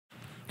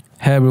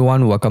Hey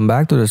everyone, welcome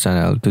back to the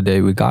channel.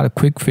 Today we got a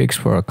quick fix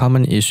for a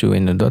common issue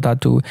in the Dota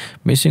 2,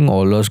 missing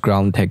or lost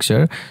ground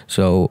texture.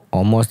 So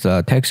almost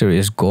the texture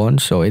is gone,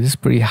 so it is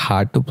pretty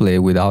hard to play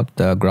without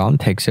the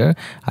ground texture.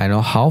 I know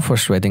how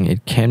frustrating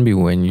it can be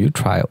when you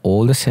try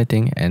all the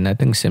settings and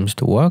nothing seems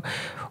to work,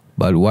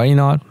 but why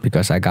not?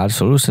 Because I got a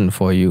solution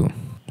for you.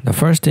 The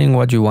first thing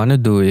what you want to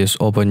do is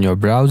open your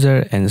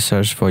browser and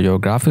search for your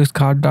graphics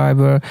card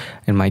driver.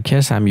 In my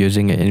case, I'm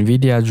using an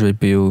NVIDIA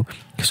GPU,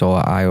 so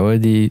I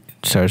already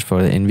searched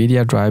for the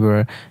NVIDIA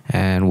driver.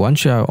 And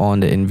once you are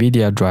on the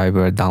NVIDIA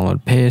driver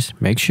download page,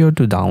 make sure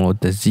to download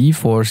the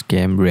GeForce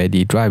Game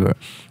Ready driver,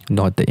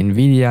 not the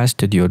NVIDIA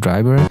Studio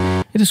driver.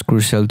 It is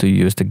crucial to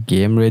use the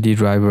Game Ready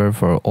driver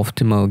for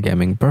optimal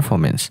gaming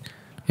performance.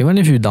 Even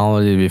if you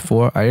downloaded it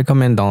before, I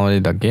recommend downloading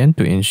it again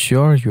to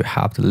ensure you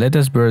have the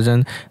latest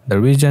version. The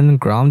reason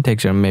ground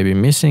texture may be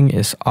missing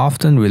is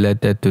often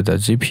related to the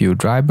GPU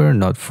driver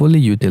not fully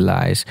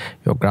utilize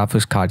your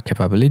graphics card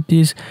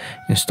capabilities.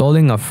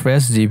 Installing a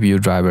fresh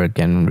GPU driver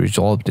can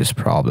resolve this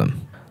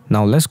problem.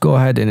 Now let's go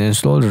ahead and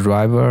install the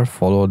driver,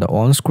 follow the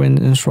on-screen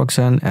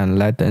instruction and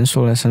let the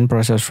installation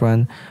process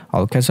run.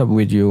 I'll catch up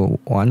with you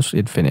once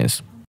it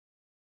finishes.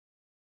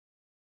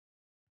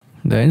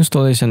 The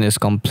installation is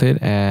complete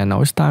and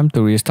now it's time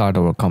to restart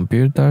our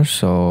computer.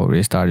 So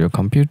restart your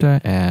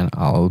computer and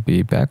I'll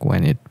be back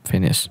when it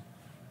finishes.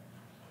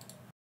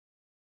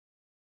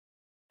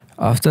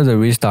 After the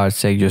restart,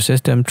 check your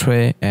system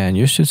tray and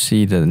you should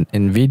see the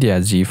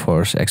NVIDIA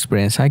GeForce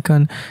Experience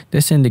icon.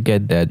 This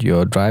indicates that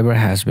your driver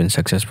has been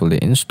successfully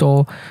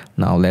installed.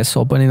 Now let's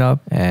open it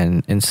up,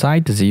 and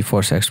inside the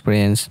GeForce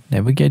Experience,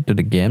 navigate to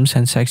the Games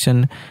and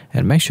section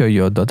and make sure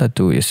your Dota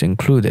 2 is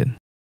included.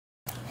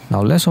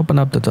 Now let's open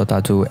up the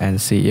Dota 2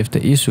 and see if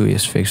the issue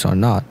is fixed or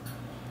not.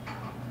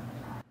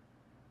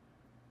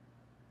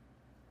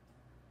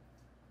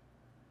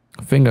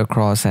 Finger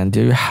crossed, and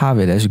there you have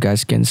it. As you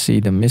guys can see,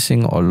 the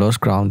missing or lost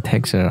ground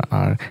texture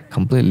are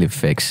completely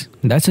fixed.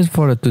 That's it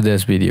for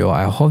today's video.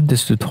 I hope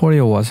this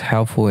tutorial was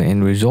helpful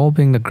in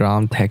resolving the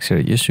ground texture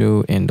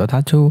issue in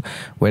Dota 2.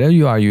 Whether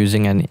you are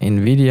using an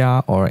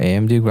NVIDIA or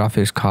AMD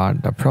graphics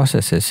card, the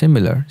process is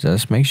similar.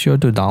 Just make sure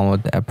to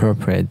download the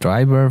appropriate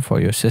driver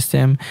for your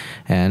system.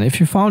 And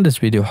if you found this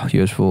video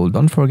useful,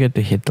 don't forget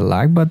to hit the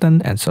like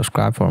button and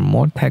subscribe for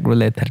more tech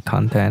related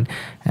content,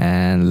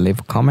 and leave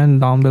a comment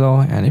down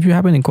below. And if you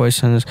have any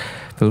questions,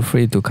 feel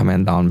free to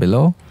comment down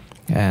below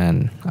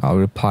and I'll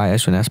reply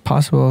as soon as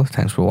possible.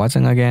 Thanks for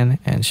watching again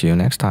and see you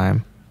next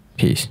time.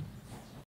 Peace.